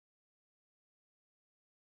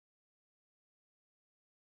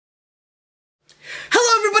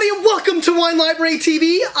everybody, and welcome to Wine Library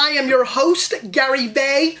TV. I am your host, Gary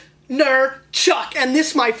Vaynerchuk, and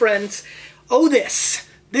this, my friends, this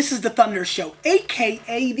is the Thunder Show,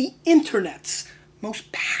 aka the internet's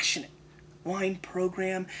most passionate wine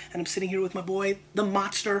program, and I'm sitting here with my boy, the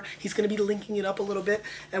Monster. He's going to be linking it up a little bit,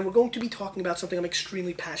 and we're going to be talking about something I'm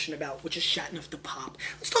extremely passionate about, which is Chateauneuf Du Pape.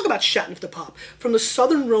 Let's talk about Chateauneuf Du Pape. From the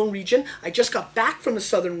Southern Rhone region, I just got back from the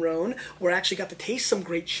Southern Rhone, where I actually got to taste some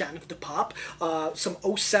great Chateauneuf Du Pape, some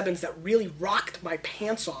 07s that really rocked my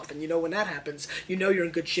pants off, and you know when that happens, you know you're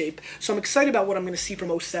in good shape. So I'm excited about what I'm going to see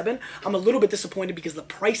from 07. I'm a little bit disappointed because the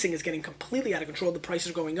pricing is getting completely out of control. The prices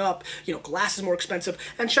are going up, you know, glass is more expensive,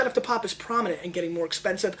 and Chateauneuf Du Pape is prominent and getting more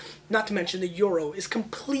expensive. Not to mention the euro is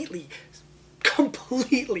completely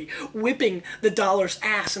whipping the dollar's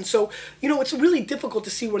ass. And so, you know, it's really difficult to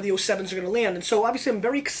see where the 07s are going to land. And so obviously I'm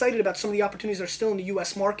very excited about some of the opportunities that are still in the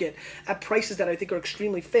U.S. market at prices that I think are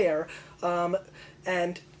extremely fair.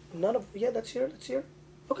 And none of, yeah, that's here.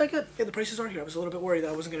 Okay, good. Yeah, the prices are here. I was a little bit worried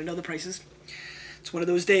that I wasn't going to know the prices. It's one of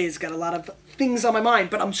those days, got a lot of things on my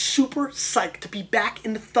mind, but I'm super psyched to be back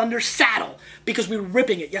in the Thunder saddle because we were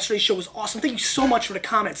ripping it. Yesterday's show was awesome. Thank you so much for the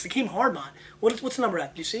comments. They came hard, man. What's the number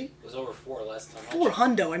at? Do you see? It was over 4 last time. 4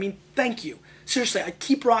 hundo. I mean, thank you. Seriously, I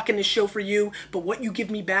keep rocking this show for you, but what you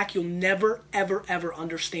give me back, you'll never, ever, ever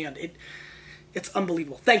understand. It's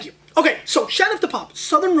unbelievable. Thank you. Okay, so Chateauneuf Du Pape,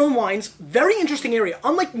 Southern Rhone wines, very interesting area.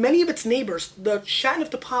 Unlike many of its neighbors, the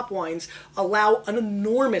Chateauneuf Du Pape wines allow an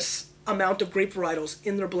enormous amount of grape varietals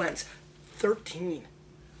in their blends. 13.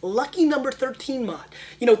 Lucky number 13, mod.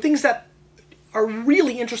 You know, things that are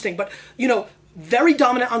really interesting, but, you know, very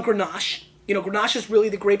dominant on Grenache. You know, Grenache is really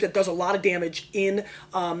the grape that does a lot of damage in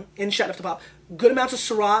Chateauneuf Du Pape. Good amounts of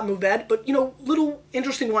Syrah, Mourvedre, but, you know, little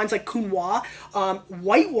interesting wines like Counois.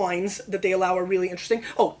 White wines that they allow are really interesting.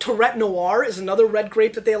 Oh, Tourette Noir is another red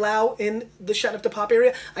grape that they allow in the Chateauneuf Du Pape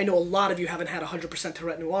area. I know a lot of you haven't had 100%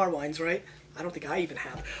 Tourette Noir wines, right? I don't think I even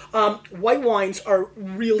have. White wines are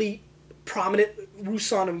really prominent,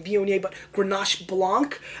 Roussanne and Viognier, but Grenache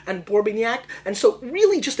Blanc and Bourguignac. And so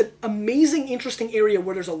really just an amazing, interesting area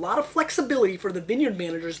where there's a lot of flexibility for the vineyard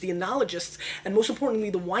managers, the enologists, and most importantly,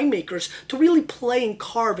 the winemakers to really play and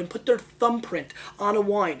carve and put their thumbprint on a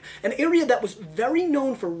wine. An area that was very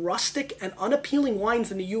known for rustic and unappealing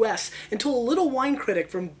wines in the U.S. until a little wine critic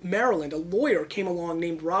from Maryland, a lawyer, came along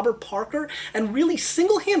named Robert Parker and really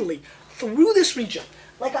single-handedly through this region,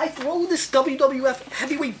 like I throw this WWF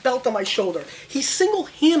heavyweight belt on my shoulder, he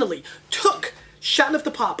single-handedly took Chateauneuf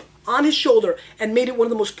Du Pape on his shoulder and made it one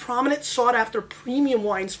of the most prominent, sought-after premium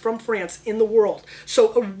wines from France in the world.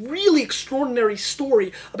 So a really extraordinary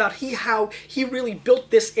story about how he really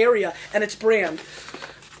built this area and its brand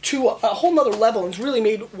to a whole nother level and has really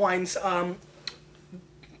made wines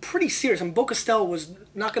pretty serious. And Beaucastel was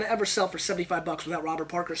not going to ever sell for $75 without Robert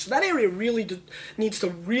Parker. So that area really needs to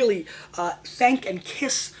really thank and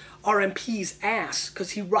kiss RMP's ass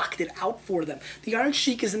because he rocked it out for them. The Iron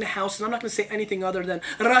Sheik is in the house, and I'm not going to say anything other than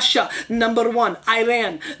Russia, #1,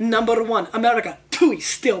 Iran, #1, America, Tui,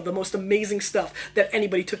 still the most amazing stuff that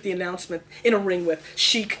anybody took the announcement in a ring with.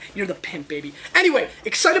 Sheik, you're the pimp, baby. Anyway,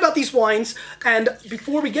 excited about these wines, and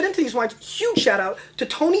before we get into these wines, huge shout out to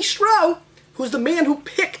Tony Stroh, who's the man who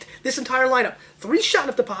picked this entire lineup. 3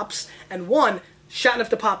 Chateauneuf Du Papes and 1 Chateauneuf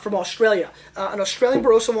Du Pape from Australia. An Australian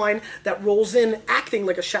Barossa wine that rolls in acting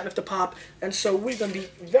like a Chateauneuf Du Pape. And so we're going to be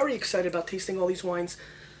very excited about tasting all these wines.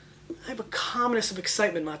 I have a calmness of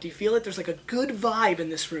excitement, Matt. Do you feel it? There's like a good vibe in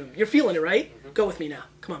this room. You're feeling it, right? Mm-hmm. Go with me now.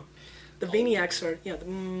 Come on. The Vaynerchuks are,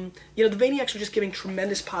 the Vaynerchuks are just giving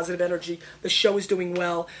tremendous positive energy. The show is doing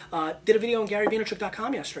well. Did a video on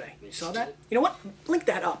GaryVaynerchuk.com yesterday. You saw that? You know what? Link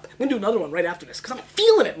that up. I'm going to do another one right after this because I'm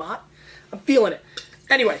feeling it, Mott. I'm feeling it.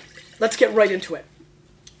 Anyway, let's get right into it.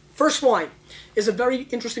 First wine is a very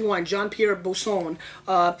interesting wine, Jean-Pierre Bosson.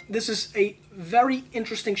 This is a very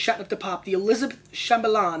interesting Chateauneuf Du Pape, the Elizabeth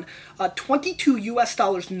Chambellan, $22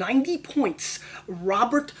 US, 90 points,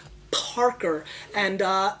 Robert Parker, and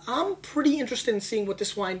I'm pretty interested in seeing what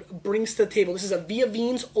this wine brings to the table. This is a Via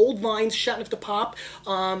Vines Old Vines Chateauneuf Du Pape,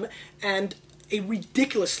 and a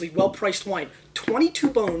ridiculously well-priced wine. 22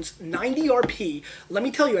 bones, 90 RP. Let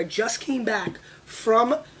me tell you, I just came back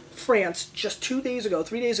from France just 3 days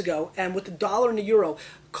ago, and with the dollar and the euro,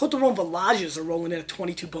 Côte d'Aron Villages are rolling in at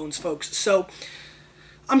 22 bones, folks. So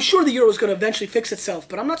I'm sure the euro is going to eventually fix itself,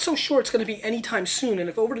 but I'm not so sure it's going to be anytime soon. And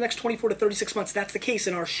if over the next 24 to 36 months that's the case,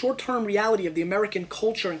 in our short-term reality of the American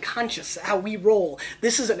culture and conscience, how we roll,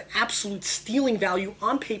 this is an absolute stealing value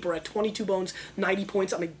on paper at 22 bones, 90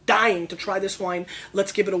 points. I'm dying to try this wine.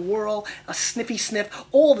 Let's give it a whirl, a sniffy sniff,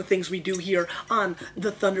 all the things we do here on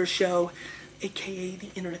The Thunder Show. aka the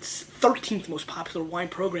internet's 13th most popular wine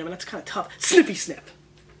program, and that's kind of tough. Sniffy Sniff.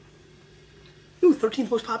 Ooh, 13th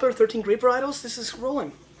most popular, 13 grape varietals. This is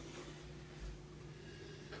rolling.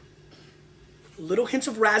 Little hints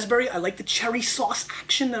of raspberry. I like the cherry sauce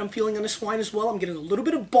action that I'm feeling on this wine as well. I'm getting a little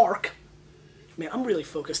bit of bark. Man, I'm really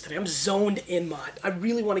focused today. I'm zoned in, Mod. I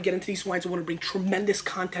really want to get into these wines. I want to bring tremendous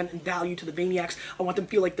content and value to the Vayniacs. I want them to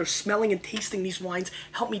feel like they're smelling and tasting these wines.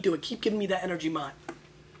 Help me do it. Keep giving me that energy, Mod.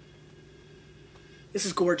 This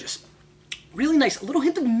is gorgeous. Really nice. A little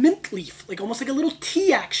hint of mint leaf, like almost like a little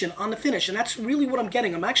tea action on the finish, and that's really what I'm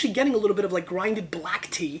getting. I'm actually getting a little bit of like grinded black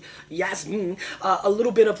tea, yasmin, a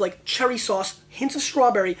little bit of like cherry sauce, hints of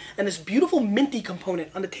strawberry, and this beautiful minty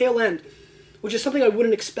component on the tail end, which is something I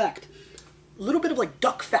wouldn't expect. A little bit of like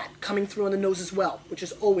duck fat coming through on the nose as well, which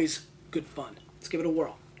is always good fun. Let's give it a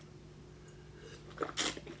whirl.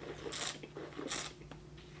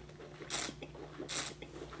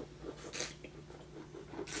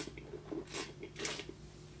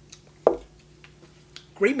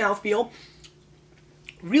 Great mouthfeel.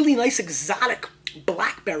 Really nice exotic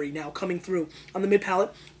blackberry now coming through on the mid palate.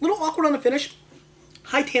 A little awkward on the finish.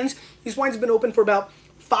 High tannins. These wines have been open for about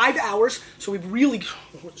 5 hours, so we've really,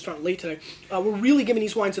 we're starting late today. We're really giving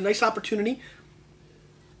these wines a nice opportunity.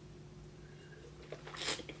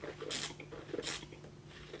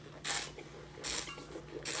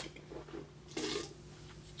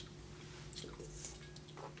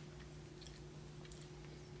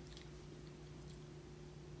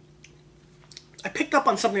 I picked up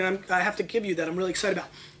on something I have to give you that I'm really excited about.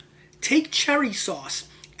 Take cherry sauce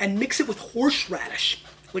and mix it with horseradish,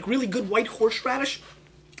 like really good white horseradish.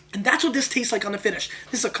 And that's what this tastes like on the finish.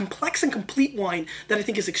 This is a complex and complete wine that I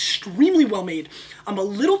think is extremely well made. I'm a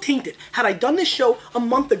little tainted. Had I done this show a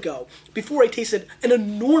month ago, before I tasted an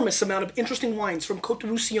enormous amount of interesting wines from Côte de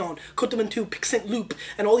Roussillon, Côte de Ventoux, Pic Saint Loup,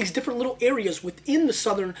 and all these different little areas within the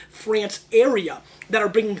southern France area that are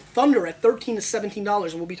bringing thunder at $13 to $17,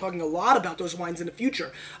 and we'll be talking a lot about those wines in the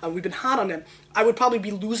future. We've been hot on them. I would probably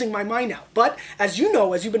be losing my mind now. But as you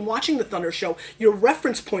know, as you've been watching the Thunder Show, your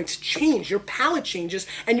reference points change, your palate changes,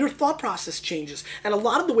 and your thought process changes. And a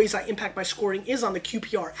lot of the ways I impact my scoring is on the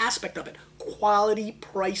QPR aspect of it.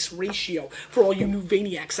 Quality-price ratio for all you new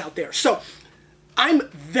Vayniacs out there. So I'm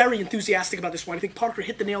very enthusiastic about this wine. I think Parker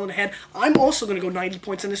hit the nail on the head. I'm also going to go 90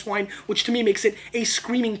 points on this wine, which to me makes it a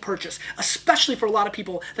screaming purchase, especially for a lot of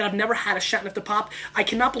people that have never had a Chateauneuf Du Pape. I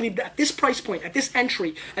cannot believe that at this price point, at this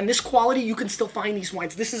entry, and this quality, you can still find these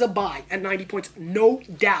wines. This is a buy at 90 points, no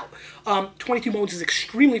doubt. 22 bones is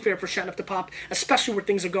extremely fair for Chateauneuf Du Pape, especially where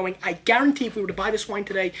things are going. I guarantee if we were to buy this wine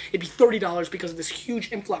today, it'd be $30 because of this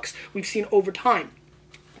huge influx we've seen over time.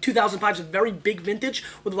 2005 is a very big vintage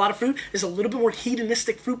with a lot of fruit. It's a little bit more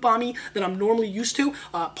hedonistic fruit bomby than I'm normally used to.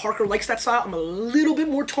 Parker likes that style. I'm a little bit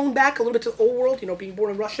more toned back, a little bit to the old world, you know, being born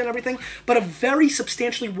in Russia and everything, but a very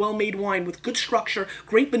substantially well-made wine with good structure,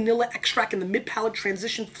 great vanilla extract in the mid-palate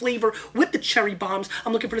transition flavor with the cherry bombs.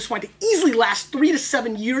 I'm looking for this wine to easily last 3 to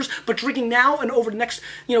 7 years, but drinking now and over the next,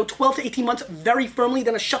 12 to 18 months very firmly,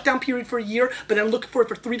 then a shutdown period for a year, but then looking for it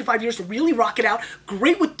for 3 to 5 years to really rock it out.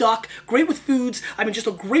 Great with duck, great with foods. I mean, just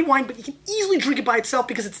a great wine, but you can easily drink it by itself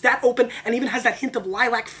because it's that open and even has that hint of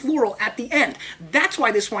lilac floral at the end. That's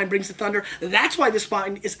why this wine brings the thunder. That's why this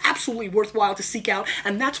wine is absolutely worthwhile to seek out,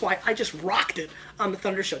 and that's why I just rocked it on the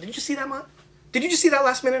Thunder Show. Did you just see that, Mont? Did you just see that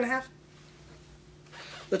last minute and a half?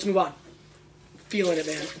 Let's move on. Feeling it,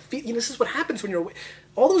 man. This is what happens when you're...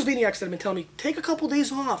 All those Vayniacs that have been telling me, take a couple days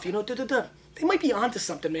off, They might be onto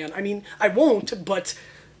something, man. I mean, I won't, but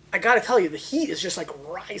I gotta tell you, the heat is just like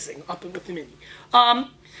rising up with the mini.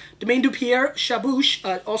 Domaine du Pierre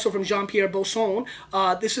Chabouche, also from Jean-Pierre Bosson.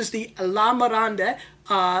 This is the La Mirande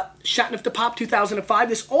Chateauneuf Du Pape 2005.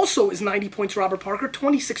 This also is 90 points, Robert Parker,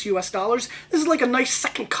 26 US dollars. This is like a nice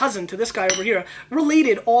second cousin to this guy over here.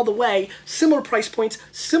 Related all the way, similar price points,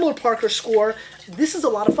 similar Parker score. This is a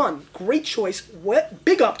lot of fun. Great choice.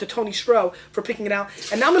 Big up to Tony Stroh for picking it out.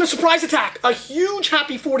 And now I'm going to surprise attack. A huge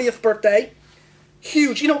happy 40th birthday.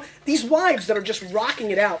 Huge. These wives that are just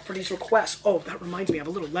rocking it out for these requests. Oh, that reminds me, I have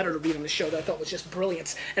a little letter to read on the show that I thought was just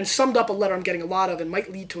brilliant and summed up a letter I'm getting a lot of and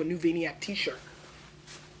might lead to a new Vayniac t-shirt.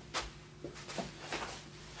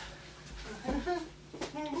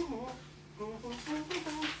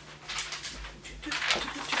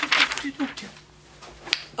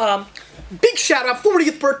 Big shout out,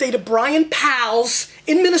 40th birthday to Brian Pals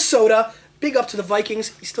in Minnesota. big up to the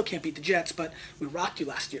Vikings. You still can't beat the Jets, but we rocked you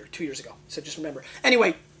last year, 2 years ago. So just remember.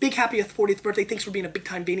 Anyway, big happy 40th birthday. Thanks for being a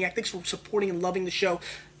big-time Vayniac. Thanks for supporting and loving the show.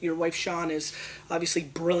 Your wife, Sean, is obviously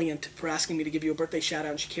brilliant for asking me to give you a birthday shout-out,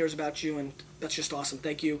 and she cares about you, and that's just awesome.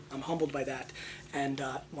 Thank you. I'm humbled by that, and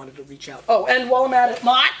wanted to reach out. Oh, and while I'm at it,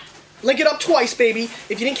 link it up twice, baby.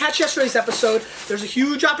 If you didn't catch yesterday's episode, there's a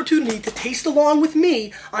huge opportunity to taste along with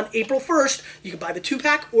me on April 1st. You can buy the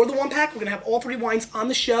 2-pack or the 1-pack. We're going to have all 3 wines on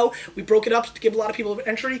the show. We broke it up to give a lot of people an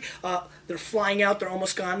entry. They're flying out. They're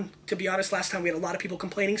almost gone. To be honest, last time we had a lot of people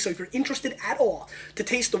complaining. So if you're interested at all to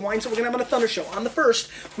taste the wines that we're going to have on the Thunder Show, on the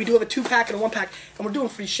 1st, we do have a 2-pack and a 1-pack, and we're doing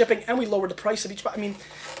free shipping, and we lowered the price of each. I mean,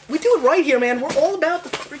 we do it right here, man. We're all about the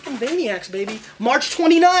freaking Vayniacs, baby. March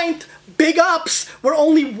 29th, big ups. We're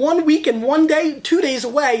only 1 week and 1 day, 2 days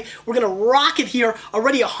away. We're going to rock it here.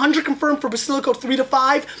 Already 100 confirmed for Basilico 3 to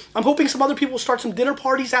 5. I'm hoping some other people will start some dinner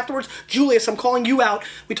parties afterwards. Julius, I'm calling you out.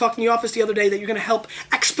 We talked in the office the other day that you're going to help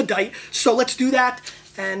expedite. So let's do that.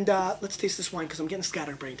 And let's taste this wine because I'm getting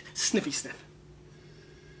scatterbrained. Sniffy sniff.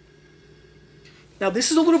 Now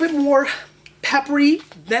this is a little bit more peppery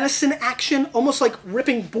venison action, almost like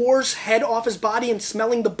ripping boar's head off his body and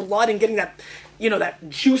smelling the blood and getting that, you know, that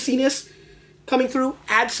juiciness coming through.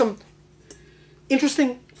 Add some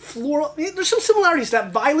interesting floral. There's some similarities.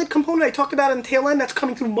 That violet component I talked about in the tail end, that's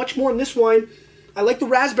coming through much more in this wine. I like the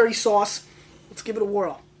raspberry sauce. Let's give it a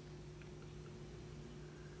whirl.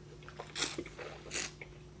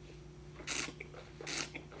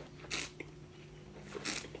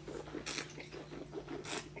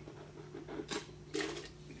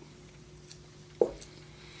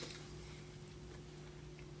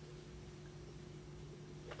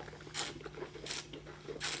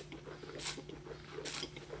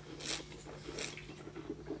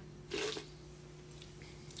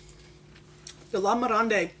 The La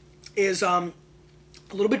Mirande is a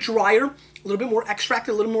little bit drier, a little bit more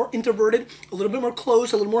extracted, a little more introverted, a little bit more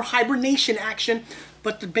closed, a little more hibernation action,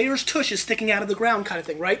 but the bear's tush is sticking out of the ground kind of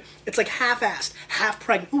thing, right? It's like half-assed,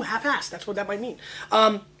 half-pregnant. Ooh, half-assed, that's what that might mean.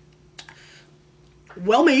 Well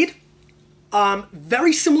made.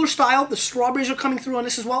 Very similar style. The strawberries are coming through on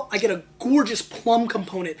this as well. I get a gorgeous plum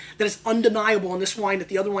component that is undeniable in this wine that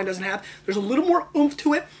the other wine doesn't have. There's a little more oomph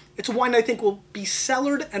to it. It's a wine that I think will be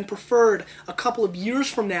cellared and preferred a couple of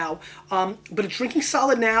years from now. But it's drinking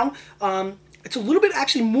solid now. It's a little bit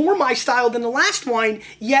actually more my style than the last wine,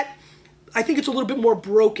 yet I think it's a little bit more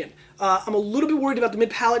broken. I'm a little bit worried about the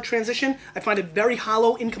mid-palate transition. I find it very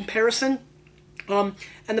hollow in comparison. And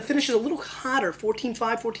the finish is a little hotter,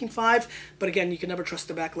 14.5, 14.5. But again, you can never trust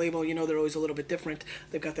the back label. You know they're always a little bit different.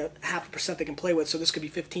 They've got that 0.5% they can play with, so this could be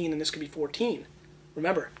 15 and this could be 14.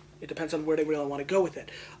 Remember, it depends on where they really want to go with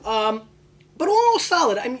it. But all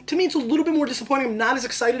solid. I mean, to me, it's a little bit more disappointing. I'm not as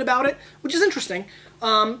excited about it, which is interesting.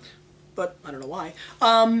 But I don't know why.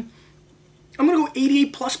 I'm going to go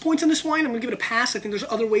 88 plus points on this wine. I'm going to give it a pass. I think there's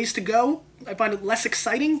other ways to go. I find it less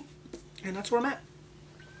exciting, and that's where I'm at.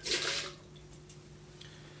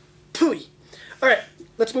 Pooey. All right,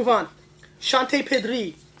 let's move on. Chante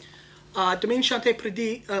Pedri. Domaine Chante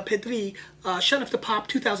Pedri, Chateauneuf Du Pape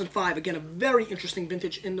 2005. Again, a very interesting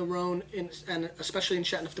vintage in the Rhone, and especially in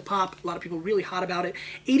Chateauneuf Du Pape. A lot of people really hot about it.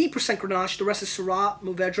 80% Grenache. The rest is Syrah,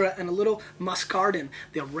 Mourvedre, and a little Muscardin.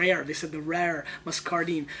 They're rare. They said the rare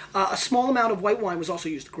Muscardine. A small amount of white wine was also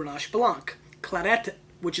used. Grenache Blanc. Claret,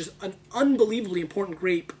 which is an unbelievably important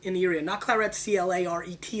grape in the area. Not Claret,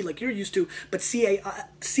 C-L-A-R-E-T, like you're used to, but C-L-A-I-R-E-T-T-E.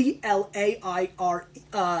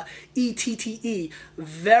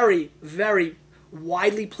 Very, very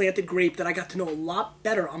widely planted grape that I got to know a lot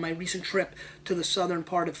better on my recent trip to the southern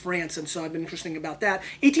part of France, and so I've been interested about that.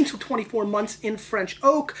 18 to 24 months in French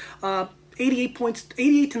oak,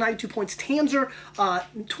 88 to 92 points Tanzer,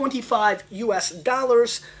 $25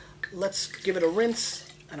 US. Let's give it a rinse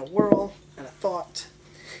and a whirl and a thought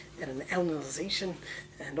and an analyzation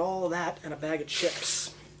and all of that and a bag of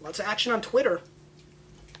chips. Lots of action on Twitter.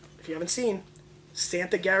 If you haven't seen,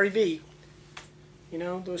 Santa Gary V. You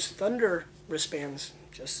know, those Thunder wristbands.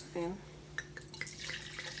 Just saying.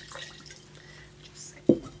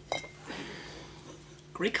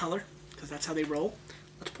 Great color, because that's how they roll.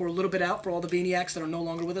 Let's pour a little bit out for all the Vayniacs that are no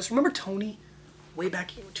longer with us. Remember Tony, way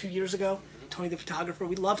back 2 years ago? Tony the photographer,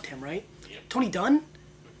 we loved him, right? Yep. Tony Dunn?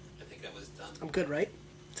 I think that was done. I'm good, right?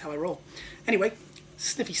 That's how I roll. Anyway,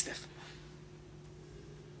 sniffy sniff.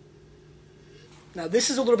 Now this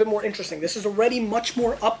is a little bit more interesting. This is already much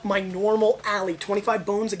more up my normal alley. 25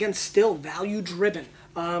 bones, again, still value driven.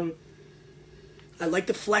 I like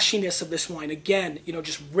the fleshiness of this wine. Again, you know,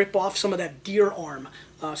 just rip off some of that deer arm.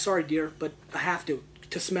 Sorry, deer, but I have to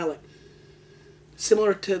smell it.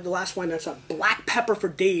 Similar to the last wine, that's a black pepper for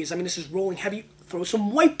days. I mean, this is rolling heavy. Throw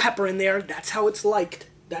some white pepper in there. That's how it's liked.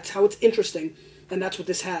 That's how it's interesting. And that's what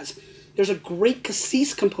this has. There's a great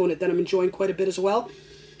cassis component that I'm enjoying quite a bit as well.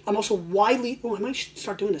 I'm also widely... Oh, I might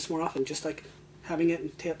start doing this more often, just like having it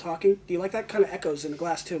and talking. Do you like that? Kind of echoes in the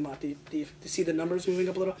glass too, Mott. Do you see the numbers moving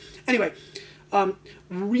up a little? Anyway,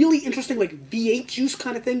 really interesting, like V8 juice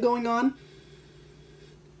kind of thing going on.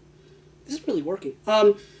 This is really working.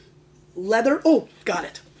 Leather. Oh, got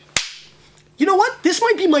it. You know what? This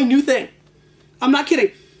might be my new thing. I'm not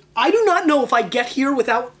kidding. I do not know if I get here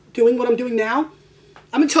without doing what I'm doing now.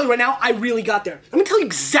 I'm going to tell you right now, I really got there. I'm going to tell you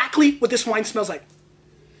exactly what this wine smells like.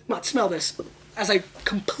 Not smell this as I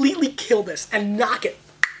completely kill this and knock it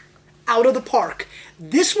out of the park.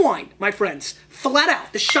 This wine, my friends, flat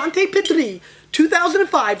out, the Chateauneuf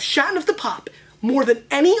 2005 Chateauneuf Du Pape, more than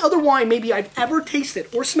any other wine maybe I've ever tasted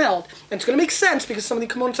or smelled, and it's going to make sense because some of the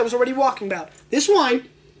components I was already walking about. This wine,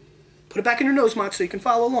 put it back in your nose, Mott, so you can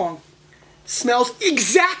follow along, smells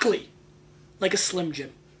exactly like a Slim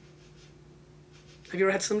Jim. Have you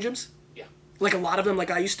ever had Slim Jims? Yeah. Like a lot of them, like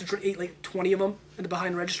I used to eat like 20 of them in the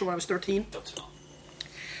behind register when I was 13. Don't smell.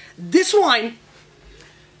 This wine,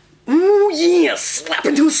 ooh yeah, slap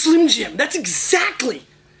into a Slim Jim. That's exactly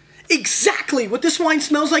what this wine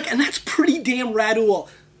smells like, and that's pretty damn rad-ool.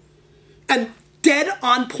 And dead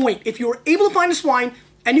on point. If you were able to find this wine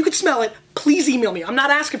and you could smell it, please email me. I'm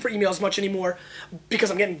not asking for emails much anymore because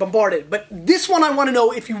I'm getting bombarded. But this one I want to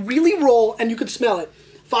know if you really roll and you could smell it.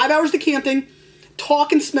 5 hours decanting,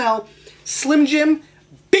 talk and smell, Slim Jim,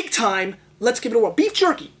 big time. Let's give it a whirl. Beef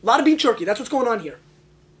jerky. A lot of beef jerky. That's what's going on here.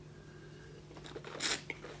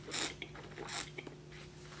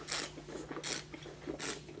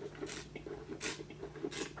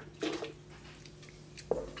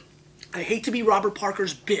 I hate to be Robert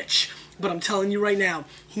Parker's bitch, but I'm telling you right now,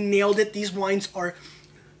 he nailed it. These wines are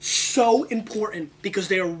so important because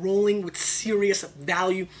they are rolling with serious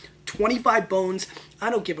value. 25 bones. I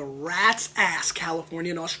don't give a rat's ass,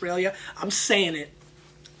 California and Australia. I'm saying it.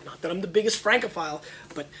 Not that I'm the biggest Francophile,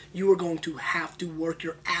 but you are going to have to work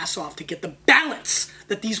your ass off to get the balance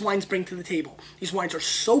that these wines bring to the table. These wines are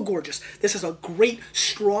so gorgeous. This is a great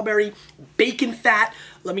strawberry bacon fat.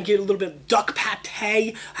 Let me get a little bit of duck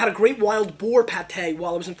pate. Had a great wild boar pate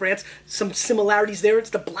while I was in France. Some similarities there. It's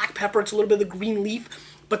the black pepper. It's a little bit of the green leaf.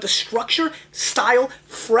 But the structure, style,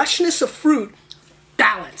 freshness of fruit,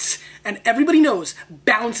 balance. And everybody knows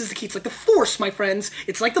balance is the key. It's like the Force, my friends.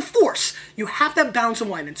 It's like the Force. You have that balance in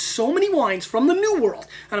wine. And so many wines from the New World,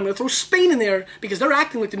 and I'm going to throw Spain in there because they're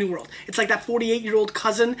acting like the New World. It's like that 48-year-old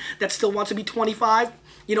cousin that still wants to be 25.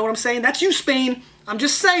 You know what I'm saying? That's you, Spain. I'm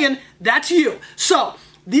just saying, that's you. So,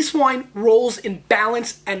 this wine rolls in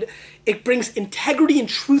balance, and it brings integrity and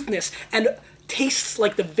truthness, and tastes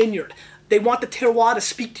like the vineyard. They want the terroir to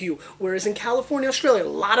speak to you, whereas in California, Australia, a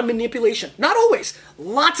lot of manipulation. Not always.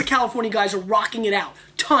 Lots of California guys are rocking it out.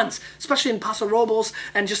 Tons. Especially in Paso Robles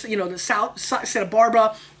and just, you know, the South, Santa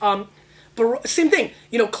Barbara. But same thing.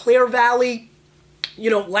 You know, Clare Valley, you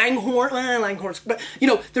know, Langhorns. But, you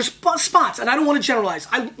know, there's spots, and I don't want to generalize.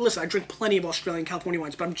 Listen, I drink plenty of Australian California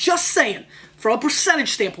wines, but I'm just saying, from a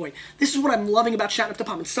percentage standpoint, this is what I'm loving about Chateauneuf Du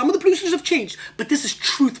Pape. And some of the producers have changed, but this is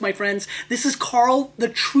truth, my friends. This is Carl the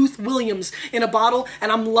Truth Williams in a bottle,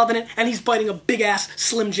 and I'm loving it, and he's biting a big-ass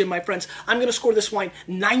Slim Jim, my friends. I'm going to score this wine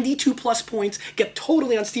 92+ points, get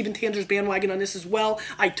totally on Steven Tanger's bandwagon on this as well.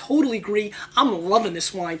 I totally agree. I'm loving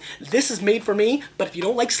this wine. This is made for me, but if you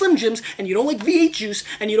don't like Slim Jims, and you don't like V8 juice,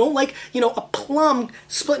 and you don't like, you know, a plum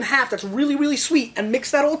split in half that's really, really sweet, and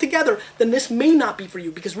mix that all together, then this may not be for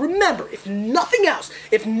you. Because remember, if nothing else,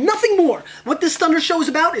 if nothing more, what this Thunder Show is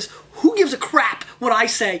about is who gives a crap what I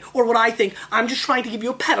say or what I think. I'm just trying to give you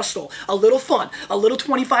a pedestal, a little fun, a little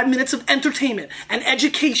 25 minutes of entertainment and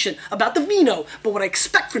education about the vino. But what I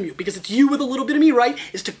expect from you, because it's you with a little bit of me, right,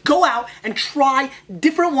 is to go out and try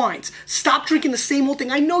different wines. Stop drinking the same old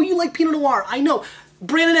thing. I know you like Pinot Noir. I know.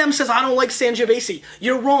 Brandon M says, I don't like Sangiovese.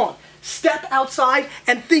 You're wrong. Step outside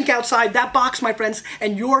and think outside that box, my friends,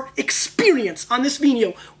 and your experience on this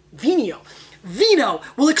vino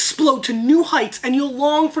will explode to new heights, and you'll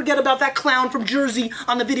long forget about that clown from Jersey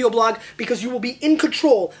on the video blog because you will be in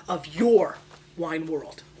control of your wine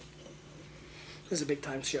world. This is a big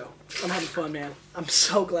time show. I'm having fun, man. I'm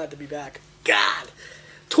so glad to be back. God,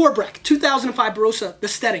 Torbreck, 2005 Barossa, the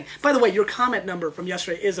Stedding. By the way, your comment number from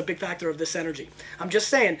yesterday is a big factor of this energy. I'm just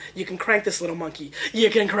saying, you can crank this little monkey. You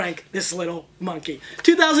can crank this little monkey.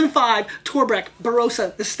 2005 Torbreck,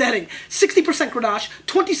 Barossa, the Stedding. 60% Grenache,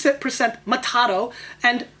 20% Matato,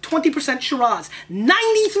 and 20% Shiraz.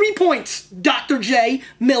 93 points, Dr. J.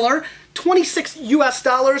 Miller. 26 US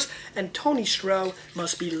dollars, and Tony Stroh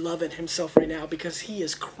must be loving himself right now because he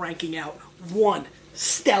is cranking out one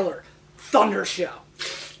stellar thunder show.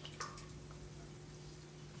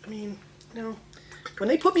 I mean, you know, when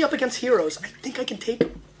they put me up against heroes, I think I can take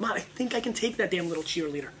that damn little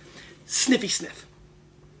cheerleader. Sniffy sniff.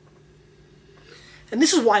 And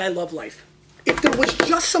this is why I love life. If there was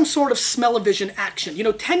just some sort of smell-o-vision action, you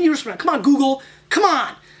know, 10 years from now, come on, Google, come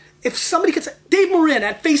on. If somebody could say, Dave Marin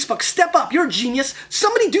at Facebook, step up, you're a genius.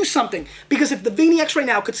 Somebody do something. Because if the Vaynerchuks right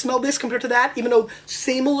now could smell this compared to that, even though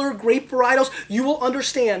similar grape varietals, you will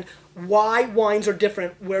understand why wines are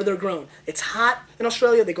different where they're grown. It's hot in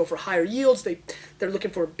Australia. They go for higher yields. They're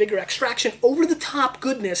looking for bigger extraction, over-the-top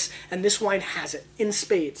goodness, and this wine has it in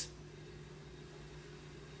spades.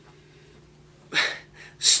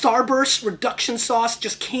 Starburst, reduction sauce,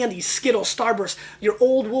 just candy, Skittles, Starburst, your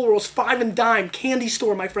old Woolworths, 5 and dime, candy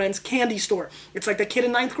store, my friends, candy store. It's like the kid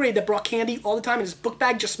in 9th grade that brought candy all the time and his book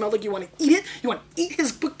bag just smelled like you want to eat it. You want to eat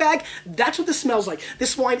his book bag. That's what this smells like.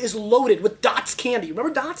 This wine is loaded with Dots candy.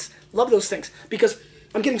 Remember Dots? Love those things because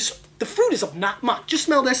I'm getting, the fruit is not much. Just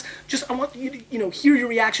smell this. Just, I want you to, you know, hear your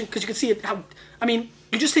reaction because you can see it, how, I mean,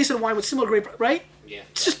 you just tasted a wine with similar grape, right? Yeah,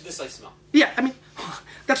 it's just, this I smell. Yeah, I mean,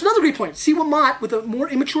 that's another great point. See what Mott, with a more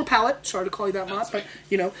immature palate, sorry to call you that, Mott, but,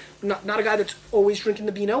 you know, not a guy that's always drinking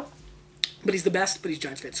the Vino, but he's the best, but he's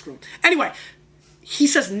Giants fan, screw him. Anyway, he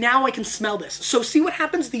says, now I can smell this. So see what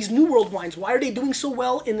happens? These New World wines, why are they doing so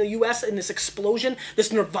well in the U.S., in this explosion,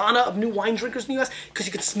 this nirvana of new wine drinkers in the U.S.? Because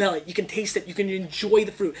you can smell it, you can taste it, you can enjoy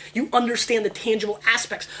the fruit. You understand the tangible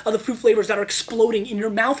aspects of the fruit flavors that are exploding in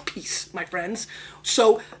your mouthpiece, my friends.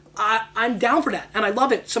 So I'm down for that, and I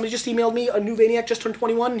love it. Somebody just emailed me, a new Vaynerchuk just turned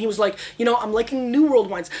 21, and he was like, you know, I'm liking New World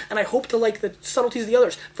wines, and I hope to like the subtleties of the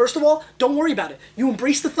others. First of all, don't worry about it. You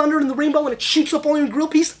embrace the thunder and the rainbow, and it shoots up on your grill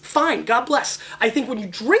piece, fine, God bless. I think when you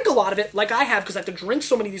drink a lot of it, like I have, because I have to drink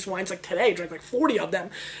so many of these wines, like today, I drank like 40 of them,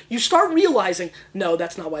 you start realizing, no,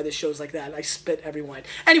 that's not why this show's like that. I spit every wine.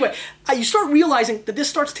 Anyway, you start realizing that this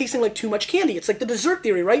starts tasting like too much candy. It's like the dessert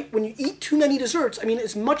theory, right? When you eat too many desserts, I mean,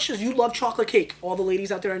 as much as you love chocolate cake, all the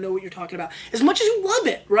ladies out there, I know what you're talking about. As much as you love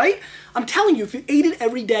it, right? I'm telling you, if you ate it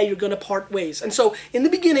every day, you're going to part ways. And so, in the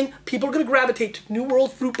beginning, people are going to gravitate to New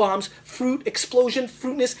World fruit bombs, fruit, explosion,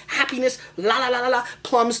 fruitness, happiness, la la la la la,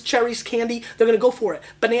 plums, cherries, candy. They're going to go for it.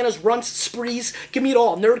 Bananas, runts, sprees, give me it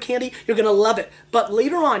all. Nerd candy, you're going to love it. But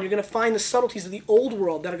later on, you're going to find the subtleties of the old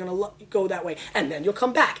world that are going to go that way. And then you'll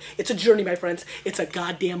come back. It's a journey, my friends. It's a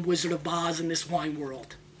goddamn Wizard of Oz in this wine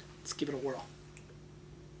world. Let's give it a whirl.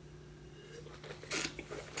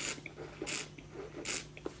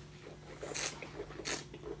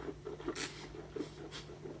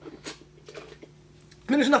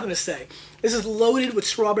 I mean, there's nothing to say. This is loaded with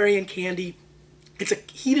strawberry and candy. It's a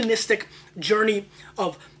hedonistic journey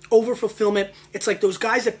of over-fulfillment. It's like those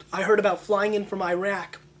guys that I heard about flying in from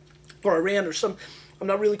Iraq or Iran or some, I'm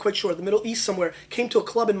not really quite sure, the Middle East somewhere, came to a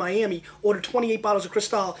club in Miami, ordered 28 bottles of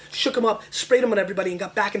Cristal, shook them up, sprayed them on everybody, and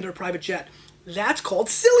got back into their private jet. That's called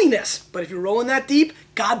silliness. But if you're rolling that deep,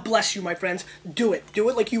 God bless you, my friends. Do it. Do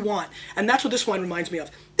it like you want. And that's what this wine reminds me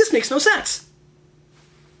of. This makes no sense.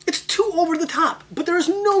 It's too over the top, but there is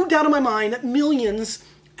no doubt in my mind that millions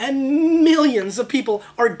and millions of people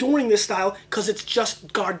are adoring this style because it's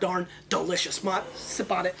just god darn delicious. Mott,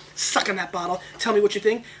 sip on it, suck on that bottle, tell me what you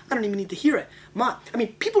think. I don't even need to hear it. Mott, I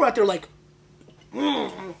mean, people are out there like,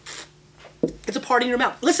 it's a party in your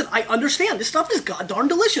mouth. Listen, I understand. This stuff is god darn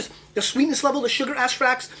delicious. The sweetness level, the sugar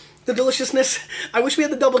extracts, the deliciousness. I wish we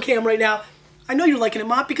had the double cam right now. I know you're liking it,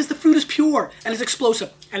 Mott, because the fruit is pure, and it's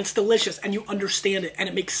explosive, and it's delicious, and you understand it, and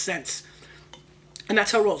it makes sense. And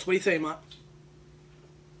that's how it rolls. What do you think, Mott?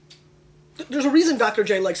 There's a reason Dr.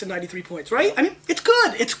 J likes it 93 points, right? I mean, it's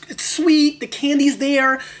good. It's sweet. The candy's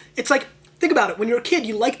there. It's like, think about it. When you're a kid,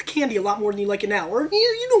 you liked candy a lot more than you like it now. Or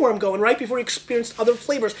you know where I'm going, right? Before you experienced other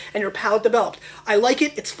flavors, and your palate developed. I like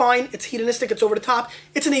it. It's fine. It's hedonistic. It's over the top.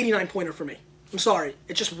 It's an 89-pointer for me. I'm sorry.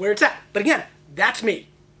 It's just where it's at. But again, that's me.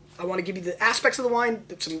 I want to give you the aspects of the wine,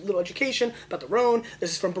 some little education about the Rhone.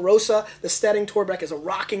 This is from Barossa. The Stedding Torbreck is a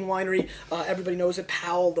rocking winery. Everybody knows it.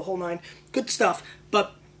 Powell, the whole nine. Good stuff.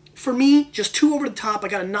 But for me, just too over the top. I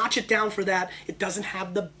got to notch it down for that. It doesn't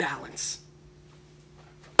have the balance.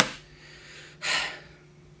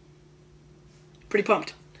 Pretty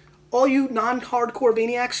pumped. All you non-hardcore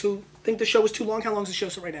Vaynerchuks who think the show was too long? How long is the show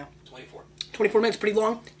right now? 24. 24 minutes, pretty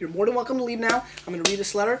long. You're more than welcome to leave now. I'm going to read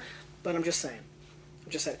this letter, but I'm just saying.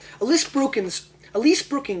 Elise Brookings,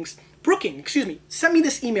 excuse me, sent me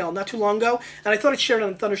this email not too long ago, and I thought I'd share it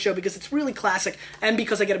on the Thunder Show because it's really classic, and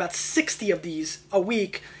because I get about 60 of these a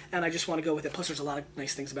week, and I just want to go with it. Plus, there's a lot of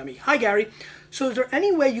nice things about me. Hi, Gary. So is there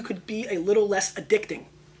any way you could be a little less addicting?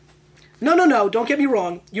 No, don't get me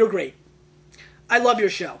wrong. You're great. I love your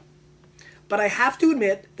show. But I have to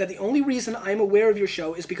admit that the only reason I'm aware of your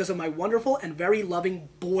show is because of my wonderful and very loving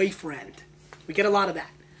boyfriend. We get a lot of that.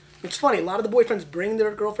 It's funny, a lot of the boyfriends bring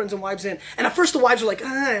their girlfriends and wives in. And at first the wives are like,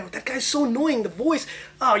 that guy's so annoying, the voice.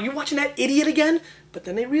 Oh, you're watching that idiot again? But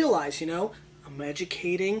then they realize, you know, I'm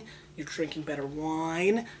educating, you're drinking better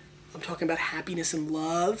wine, I'm talking about happiness and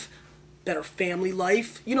love, better family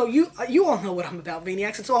life. You know, you all know what I'm about,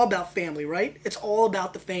 Vayniacs. It's all about family, right? It's all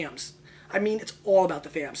about the fams. I mean, it's all about the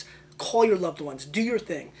fams. Call your loved ones. Do your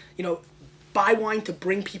thing. You know, buy wine to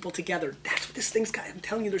bring people together. That's what this thing's got. I'm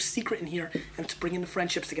telling you, there's secret in here, and it's bringing the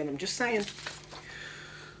friendships together. I'm just saying.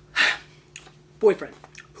 Boyfriend,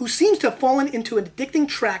 who seems to have fallen into an addicting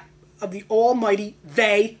trap of the almighty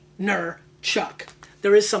Vaynerchuk.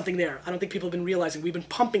 There is something there. I don't think people have been realizing. We've been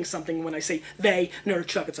pumping something when I say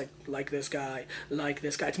Vaynerchuk. It's like this guy, like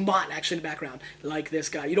this guy. It's Mott actually in the background, like this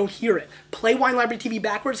guy. You don't hear it. Play Wine Library TV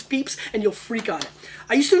backwards, peeps, and you'll freak on it.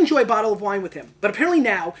 I used to enjoy a bottle of wine with him, but apparently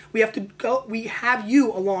now we have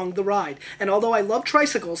you along the ride. And although I love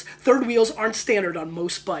tricycles, third wheels aren't standard on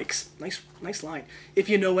most bikes. Nice line, if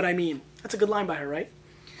you know what I mean. That's a good line by her, right?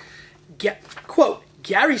 Quote,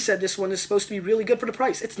 Gary said this one is supposed to be really good for the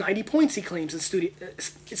price. It's 90 points, he claims,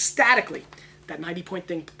 statically. That 90-point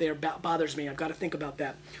thing there bothers me. I've got to think about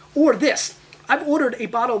that. Or this. I've ordered a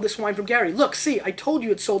bottle of this wine from Gary. Look, see, I told you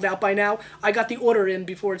it's sold out by now. I got the order in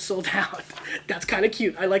before it sold out. That's kind of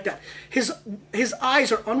cute. I like that. His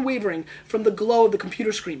eyes are unwavering from the glow of the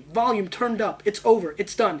computer screen. Volume turned up. It's over.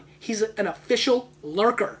 It's done. He's an official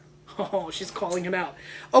lurker. Oh, she's calling him out.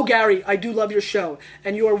 Oh, Gary, I do love your show,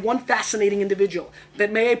 and you are one fascinating individual.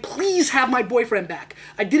 But may I please have my boyfriend back?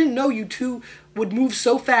 I didn't know you two would move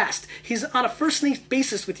so fast. He's on a first-name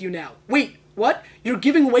basis with you now. Wait, what? You're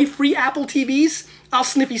giving away free Apple TVs? I'll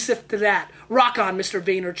sniffy sift to that. Rock on, Mr.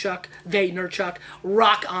 Vaynerchuk.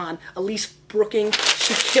 Rock on. Elise Brooking,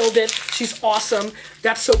 she killed it. She's awesome.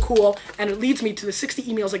 That's so cool. And it leads me to the 60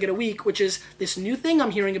 emails I get a week, which is this new thing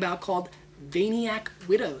I'm hearing about called Vayniac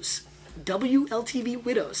Widows. WLTV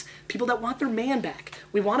Widows. People that want their man back.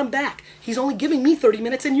 We want him back. He's only giving me 30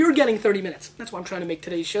 minutes and you're getting 30 minutes. That's why I'm trying to make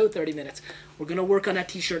today's show 30 minutes. We're going to work on that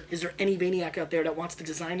t-shirt. Is there any Vayniac out there that wants to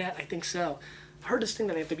design that? I think so. I heard this thing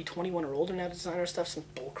that I have to be 21 or older now to design our stuff. Some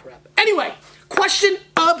bull crap. Anyway, question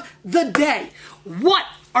of the day. What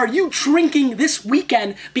are you drinking this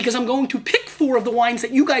weekend? Because I'm going to pick 4 of the wines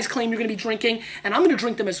that you guys claim you're going to be drinking, and I'm going to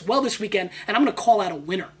drink them as well this weekend, and I'm going to call out a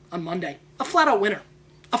winner on Monday. A flat-out winner.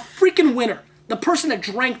 A freaking winner. The person that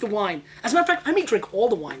drank the wine. As a matter of fact, I may drink all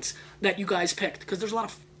the wines that you guys picked, because there's a lot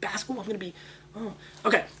of basketball. I'm going to be... Oh.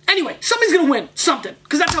 Okay. Anyway, somebody's going to win something,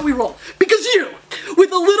 because that's how we roll. Because you,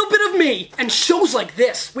 with a little bit of me, and shows like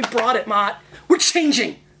this, we brought it, Mott. We're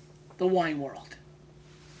changing the wine world.